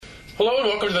Hello and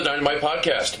welcome to the Dynamite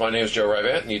Podcast. My name is Joe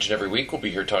Ryvant, and each and every week we'll be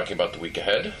here talking about the week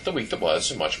ahead, the week that was,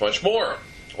 and much, much more.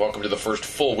 Welcome to the first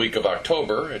full week of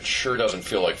October. It sure doesn't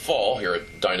feel like fall here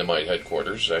at Dynamite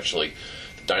headquarters, actually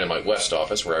the Dynamite West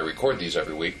office where I record these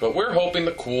every week, but we're hoping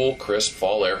the cool, crisp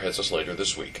fall air hits us later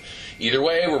this week. Either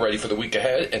way, we're ready for the week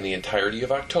ahead and the entirety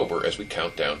of October as we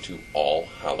count down to All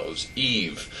Hallows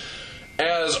Eve.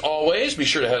 As always, be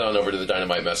sure to head on over to the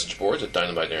Dynamite message boards at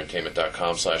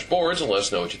dynamiteentertainment.com/boards and let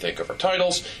us know what you think of our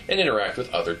titles and interact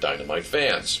with other Dynamite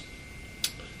fans.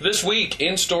 This week,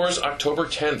 in stores October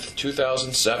 10th,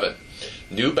 2007,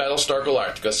 new Battlestar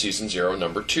Galactica Season 0,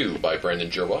 Number 2 by Brandon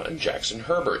Jerwa and Jackson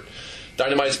Herbert.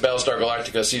 Dynamite's Battlestar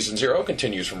Galactica Season 0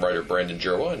 continues from writer Brandon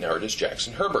Jerwa and narrator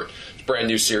Jackson Herbert. This brand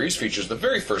new series features the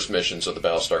very first missions of the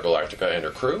Battlestar Galactica and her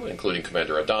crew, including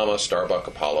Commander Adama, Starbuck,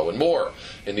 Apollo, and more.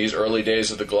 In these early days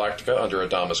of the Galactica under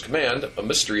Adama's command, a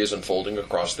mystery is unfolding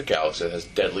across the galaxy that has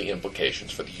deadly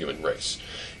implications for the human race.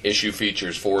 Issue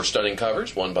features 4 stunning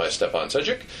covers, one by Stepan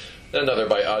Sejic, another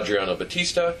by Adriano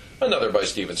Batista, another by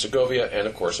Steven Segovia, and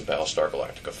of course a Battlestar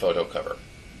Galactica photo cover.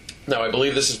 Now, I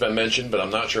believe this has been mentioned, but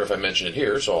I'm not sure if I mentioned it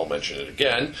here, so I'll mention it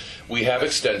again. We have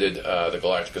extended the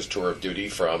Galactica's tour of duty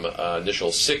from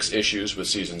initial 6 issues with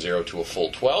Season 0 to a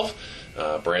full 12.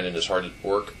 Brandon is hard at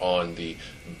work on the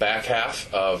back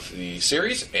half of the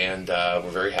series, and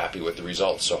we're very happy with the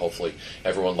results. So hopefully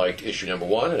everyone liked issue number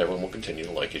 1, and everyone will continue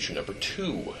to like issue number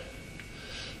 2.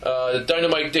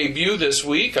 Dynamite debut this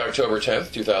week, October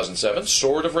 10th, 2007,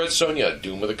 Sword of Red Sonja,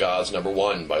 Doom of the Gods, number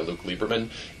 1, by Luke Lieberman,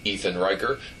 Ethan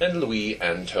Riker, and Luis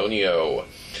Antonio.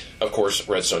 Of course,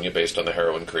 Red Sonja based on the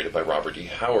heroine created by Robert E.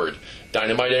 Howard.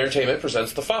 Dynamite Entertainment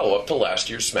presents the follow-up to last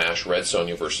year's smash Red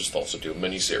Sonja vs. Thulsa Doom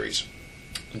miniseries.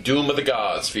 Doom of the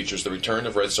Gods features the return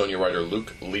of Red Sonja writer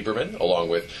Luke Lieberman, along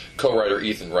with co-writer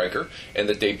Ethan Riker, and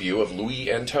the debut of Luis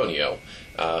Antonio,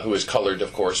 who is colored,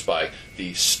 of course, by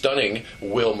the stunning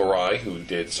Will Marai, who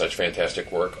did such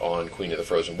fantastic work on Queen of the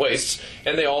Frozen Wastes,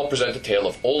 and they all present a tale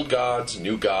of old gods,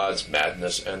 new gods,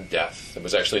 madness, and death. There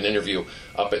was actually an interview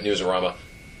up at Newsarama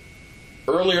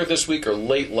earlier this week or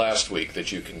late last week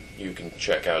that you can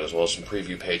check out, as well as some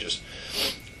preview pages.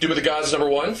 Doom of the Gods number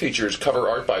 1 features cover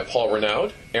art by Paul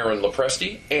Renaud, Aaron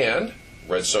Lopresti, and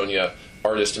Red Sonja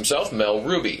artist himself, Mel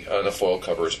Ruby. And a foil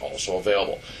cover is also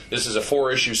available. This is a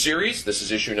 4-issue series. This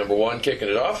is issue number 1, kicking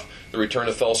it off. The return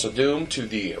of Thulsa Doom to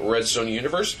the Red Sonja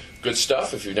universe. Good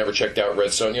stuff. If you've never checked out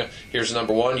Red Sonja, here's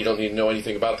number 1. You don't need to know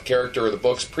anything about the character or the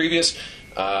books previous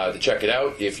to check it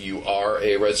out. If you are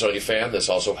a Red Sonja fan, this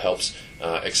also helps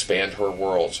expand her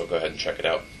world, so go ahead and check it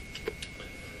out.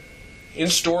 In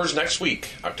stores next week,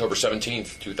 October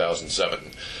 17th,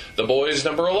 2007. The Boys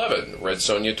number 11, Red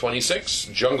Sonja 26,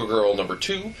 Jungle Girl number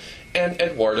 2, and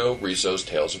Eduardo Risso's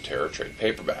Tales of Terror trade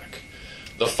paperback.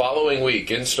 The following week,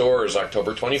 in stores,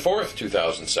 October 24th,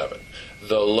 2007.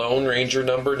 The Lone Ranger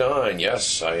number 9.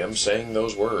 Yes, I am saying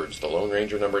those words. The Lone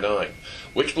Ranger number 9.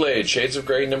 Witchblade Shades of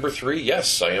Grey number 3.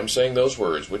 Yes, I am saying those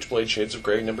words. Witchblade Shades of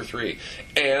Grey number 3.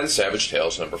 And Savage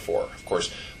Tales number 4. Of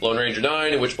course, Lone Ranger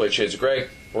 9 and Witchblade Shades of Grey.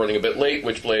 We're running a bit late.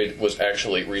 Witchblade was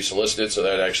actually resolicited, so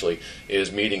that actually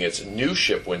is meeting its new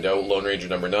ship window. Lone Ranger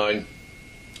number 9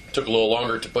 took a little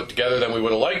longer to put together than we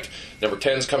would have liked. Number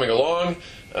 10's coming along,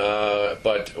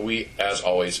 but we, as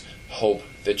always, hope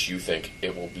that you think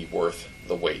it will be worth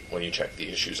the wait when you check the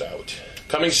issues out.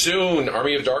 Coming soon,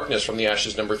 Army of Darkness from the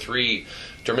Ashes number 3,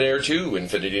 Terminator 2,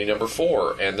 Infinity number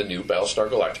 4, and the new Battlestar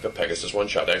Galactica Pegasus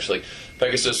one-shot. Actually,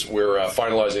 Pegasus, we're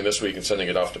finalizing this week and sending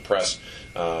it off to press.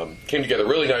 Came together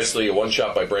really nicely, a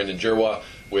one-shot by Brandon Jerwa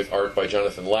with art by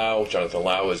Jonathan Lau. Jonathan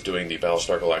Lau is doing the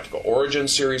Battlestar Galactica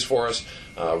Origins series for us.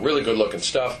 Really good-looking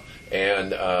stuff,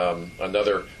 and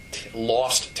another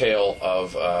lost tale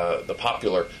of the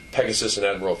popular Pegasus and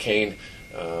Admiral Kane,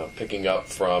 picking up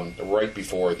from right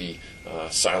before the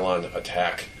Cylon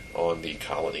attack on the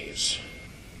colonies.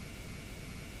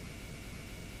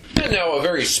 And now a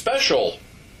very special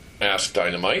Ask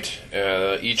Dynamite,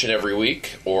 each and every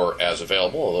week, or as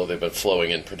available, although they've been flowing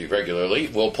in pretty regularly.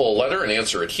 We'll pull a letter and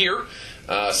answer it here.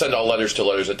 Send all letters to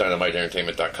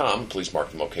letters@dynamiteentertainment.com. Please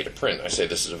mark them okay to print. I say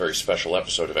this is a very special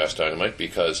episode of Ask Dynamite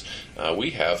because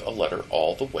we have a letter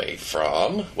all the way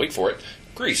from, wait for it,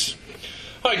 Greece.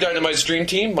 Hi, Dynamite's Dream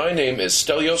Team. My name is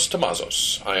Stelios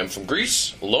Tomazos. I am from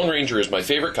Greece. Lone Ranger is my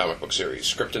favorite comic book series.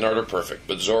 Script and art are perfect,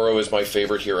 but Zorro is my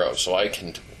favorite hero, so I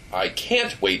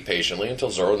can't wait patiently until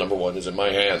Zorro number 1 is in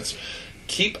my hands.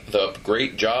 Keep the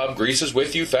great job. Greece is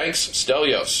with you. Thanks,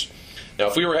 Stelios. Now,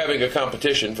 if we were having a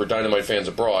competition for Dynamite fans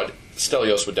abroad,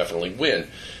 Stelios would definitely win.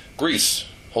 Greece.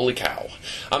 Holy cow.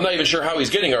 I'm not even sure how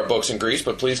he's getting our books in Greece,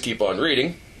 but please keep on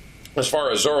reading. As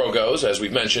far as Zorro goes, as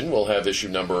we've mentioned, we have issue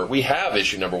number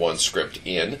one script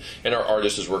in, and our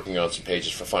artist is working on some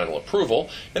pages for final approval,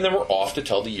 and then we're off to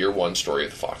tell the year one story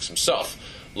of the Fox himself.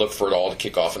 Look for it all to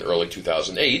kick off in early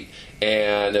 2008.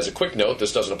 And as a quick note,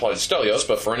 this doesn't apply to Stelios,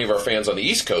 but for any of our fans on the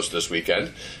East Coast this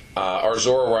weekend, our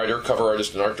Zorro writer, cover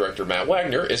artist, and art director Matt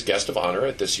Wagner is guest of honor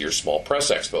at this year's Small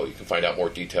Press Expo. You can find out more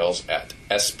details at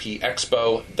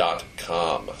spexpo.com.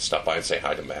 Stop by and say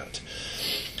hi to Matt.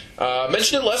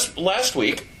 Mentioned it last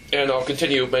week, and I'll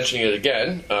continue mentioning it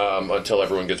again until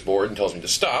everyone gets bored and tells me to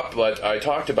stop, but I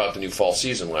talked about the new fall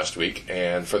season last week,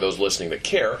 and for those listening that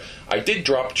care, I did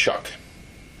drop Chuck.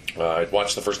 I'd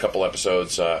watched the first couple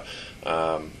episodes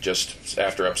just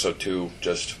after episode 2,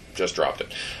 just dropped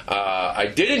it. I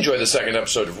did enjoy the second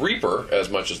episode of Reaper as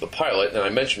much as the pilot, and I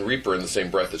mentioned Reaper in the same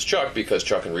breath as Chuck because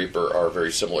Chuck and Reaper are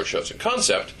very similar shows in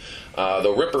concept,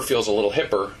 though Ripper feels a little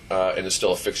hipper and is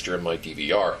still a fixture in my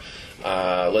DVR.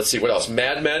 Let's see, what else?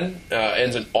 Mad Men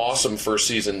ends an awesome first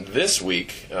season this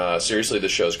week. Seriously,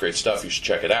 this show's great stuff. You should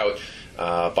check it out.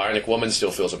 Bionic Woman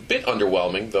still feels a bit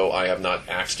underwhelming, though I have not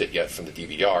axed it yet from the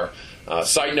DVR.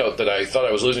 Side note that I thought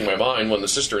I was losing my mind when the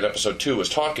sister in episode 2 was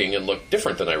talking and looked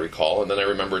different than I recall, and then I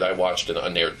remembered I watched an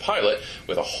unaired pilot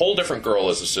with a whole different girl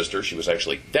as a sister. She was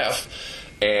actually deaf,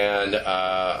 and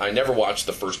I never watched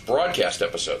the first broadcast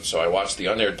episode, so I watched the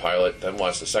unaired pilot, then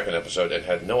watched the second episode, and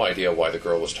had no idea why the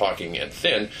girl was talking and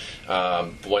thin,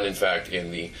 when in fact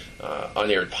in the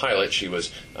unaired pilot she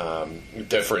was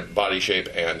different body shape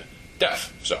and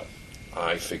deaf. So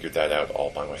I figured that out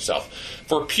all by myself.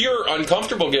 For pure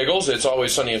uncomfortable giggles, It's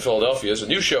Always Sunny in Philadelphia is a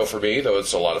new show for me, though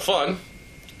it's a lot of fun.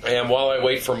 And while I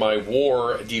wait for my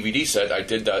War DVD set, I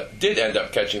did end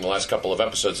up catching the last couple of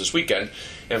episodes this weekend.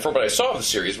 And from what I saw of the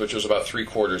series, which was about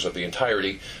 3/4 of the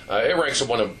entirety, it ranks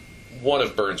one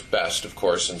of Byrne's best, of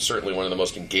course, and certainly one of the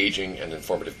most engaging and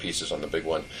informative pieces on the big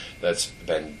one that's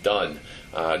been done.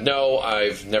 No,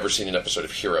 I've never seen an episode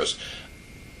of Heroes.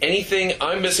 Anything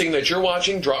I'm missing that you're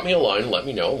watching, drop me a line, let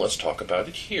me know, and let's talk about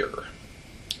it here.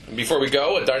 And before we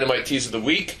go, a Dynamite tease of the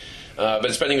week. I've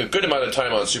been spending a good amount of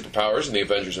time on superpowers and the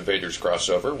Avengers Invaders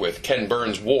crossover, with Ken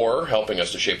Burns' War helping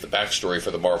us to shape the backstory for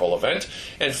the Marvel event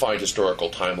and find historical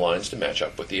timelines to match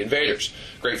up with the Invaders.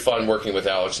 Great fun working with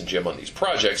Alex and Jim on these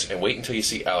projects, and wait until you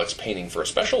see Alex painting for a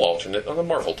special alternate on the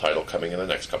Marvel title coming in the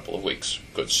next couple of weeks.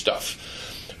 Good stuff.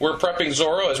 We're prepping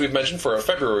Zorro, as we've mentioned, for a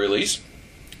February release.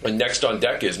 And next on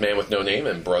deck is Man with No Name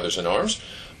and Brothers in Arms.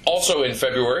 Also in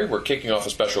February, we're kicking off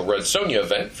a special Red Sonja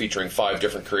event featuring 5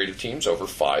 different creative teams over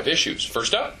 5 issues.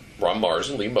 First up, Ron Mars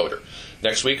and Lee Moder.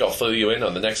 Next week, I'll fill you in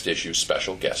on the next issue's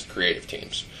special guest creative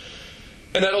teams.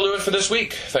 And that'll do it for this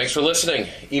week. Thanks for listening.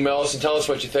 Email us and tell us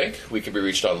what you think. We can be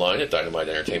reached online at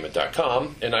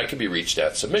dynamiteentertainment.com, and I can be reached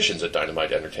at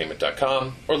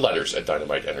submissions@dynamiteentertainment.com or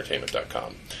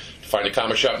letters@dynamiteentertainment.com. To find a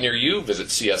comic shop near you, visit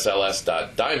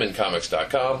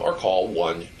csls.diamondcomics.com or call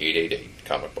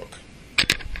 1-888-COMIC-BOOK.